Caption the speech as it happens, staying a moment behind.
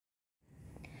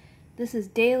This is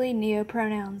Daily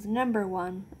Neopronouns number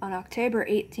 1 on October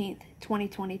 18th,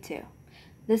 2022.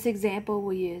 This example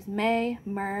will use may,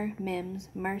 mer, mims,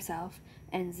 merself,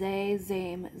 and zae,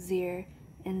 zaem, zeir,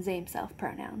 and zaemself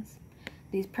pronouns.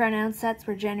 These pronoun sets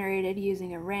were generated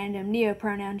using a random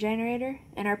neopronoun generator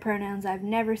and are pronouns I've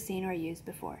never seen or used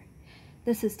before.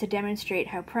 This is to demonstrate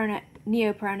how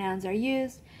neopronouns are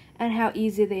used and how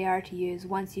easy they are to use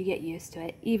once you get used to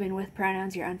it, even with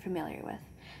pronouns you're unfamiliar with.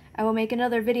 I will make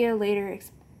another video later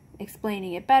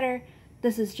explaining it better.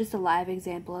 This is just a live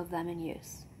example of them in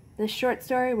use. This short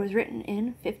story was written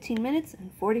in 15 minutes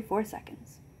and 44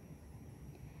 seconds.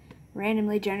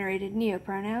 Randomly generated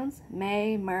neopronouns: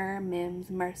 may, mer, mims,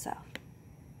 merself.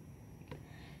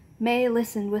 May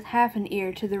listened with half an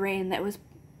ear to the rain that was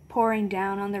pouring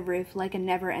down on the roof like a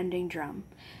never-ending drum.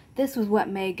 This was what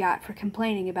May got for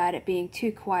complaining about it being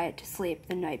too quiet to sleep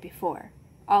the night before.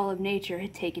 All of nature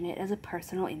had taken it as a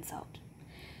personal insult.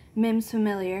 Mim's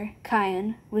familiar,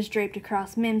 Cayenne, was draped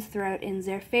across Mim's throat in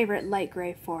their favorite light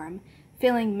gray form,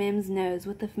 filling Mim's nose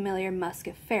with the familiar musk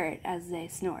of ferret as they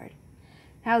snored.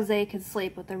 How they could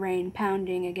sleep with the rain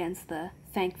pounding against the,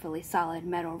 thankfully solid,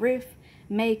 metal roof,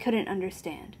 May couldn't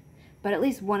understand. But at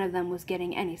least one of them was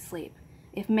getting any sleep.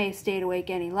 If May stayed awake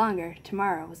any longer,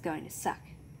 tomorrow was going to suck.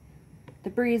 The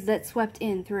breeze that swept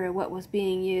in through what was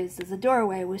being used as a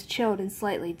doorway was chilled and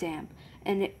slightly damp,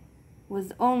 and it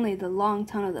was only the long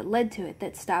tunnel that led to it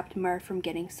that stopped Mer from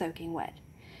getting soaking wet.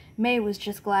 May was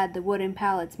just glad the wooden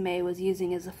pallets May was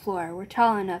using as a floor were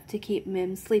tall enough to keep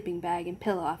Mim's sleeping bag and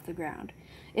pillow off the ground.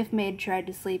 If May had tried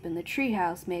to sleep in the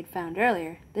treehouse May found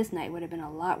earlier, this night would have been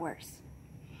a lot worse.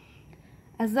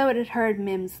 As though it had heard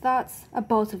Mim's thoughts, a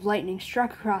bolt of lightning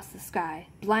struck across the sky,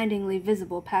 blindingly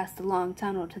visible past the long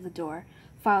tunnel to the door,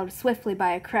 followed swiftly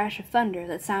by a crash of thunder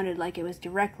that sounded like it was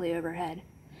directly overhead.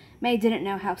 May didn't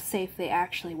know how safe they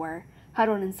actually were,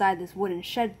 huddled inside this wooden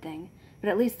shed thing, but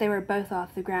at least they were both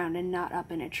off the ground and not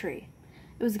up in a tree.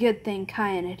 It was a good thing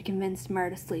Cayenne had convinced Mer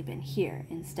to sleep in here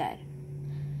instead.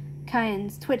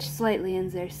 Cayenne twitched slightly in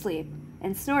their sleep,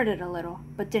 and snorted a little,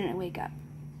 but didn't wake up.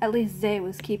 At least Zay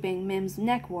was keeping Mim's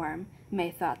neck warm,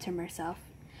 May thought to herself.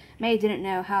 May didn't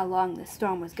know how long the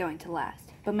storm was going to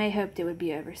last, but May hoped it would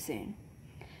be over soon.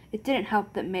 It didn't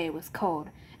help that May was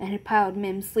cold, and had piled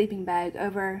Mim's sleeping bag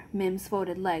over Mim's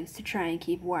folded legs to try and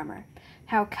keep warmer.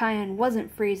 How Cayenne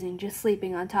wasn't freezing just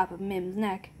sleeping on top of Mim's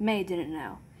neck, May didn't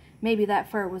know. Maybe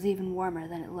that fur was even warmer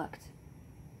than it looked.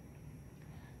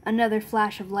 Another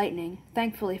flash of lightning,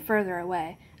 thankfully further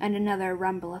away, and another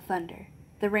rumble of thunder.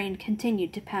 The rain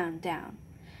continued to pound down.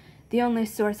 The only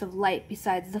source of light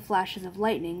besides the flashes of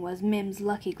lightning was Mim's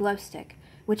lucky glow stick,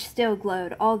 which still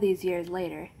glowed all these years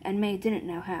later, and May didn't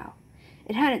know how.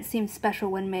 It hadn't seemed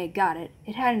special when May got it,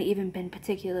 it hadn't even been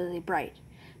particularly bright.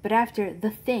 But after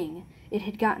the thing, it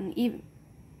had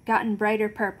gotten brighter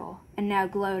purple, and now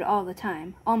glowed all the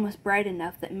time, almost bright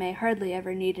enough that May hardly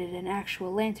ever needed an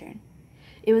actual lantern.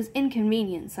 It was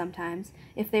inconvenient sometimes,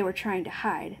 if they were trying to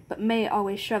hide, but May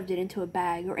always shoved it into a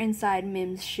bag or inside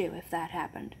Mim's shoe if that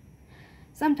happened.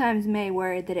 Sometimes May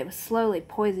worried that it was slowly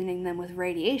poisoning them with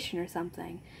radiation or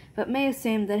something, but May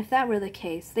assumed that if that were the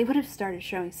case, they would have started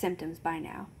showing symptoms by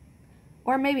now.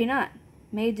 Or maybe not.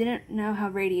 May didn't know how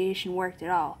radiation worked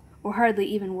at all, or hardly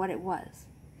even what it was.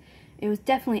 It was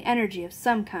definitely energy of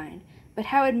some kind, but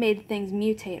how it made things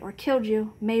mutate or killed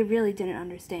you, May really didn't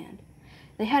understand.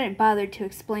 They hadn't bothered to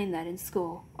explain that in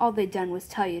school. All they'd done was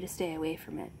tell you to stay away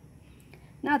from it.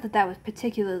 Not that that was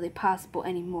particularly possible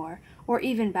anymore, or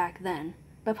even back then,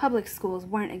 but public schools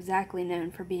weren't exactly known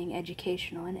for being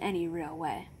educational in any real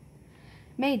way.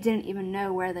 May didn't even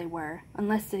know where they were,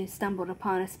 unless they stumbled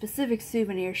upon a specific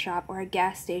souvenir shop or a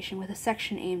gas station with a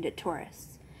section aimed at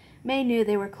tourists. May knew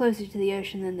they were closer to the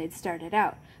ocean than they'd started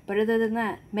out, but other than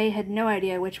that, May had no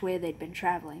idea which way they'd been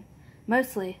traveling.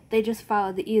 Mostly, they just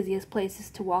followed the easiest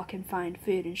places to walk and find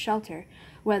food and shelter,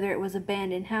 whether it was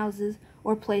abandoned houses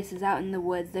or places out in the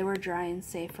woods that were dry and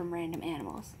safe from random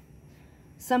animals.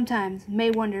 Sometimes, May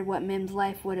wondered what Mim's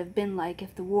life would have been like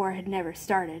if the war had never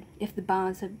started, if the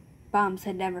bombs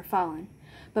had never fallen.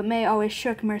 But May always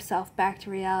shook herself back to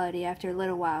reality after a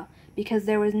little while, because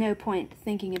there was no point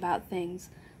thinking about things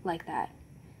like that.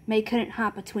 May couldn't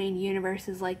hop between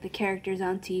universes like the characters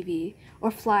on TV, or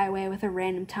fly away with a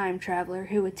random time traveler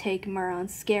who would take Mer on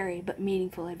scary but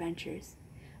meaningful adventures.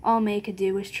 All May could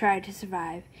do was try to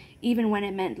survive, even when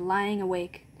it meant lying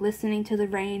awake, listening to the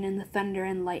rain and the thunder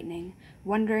and lightning,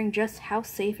 wondering just how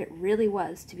safe it really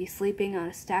was to be sleeping on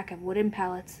a stack of wooden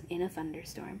pallets in a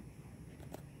thunderstorm.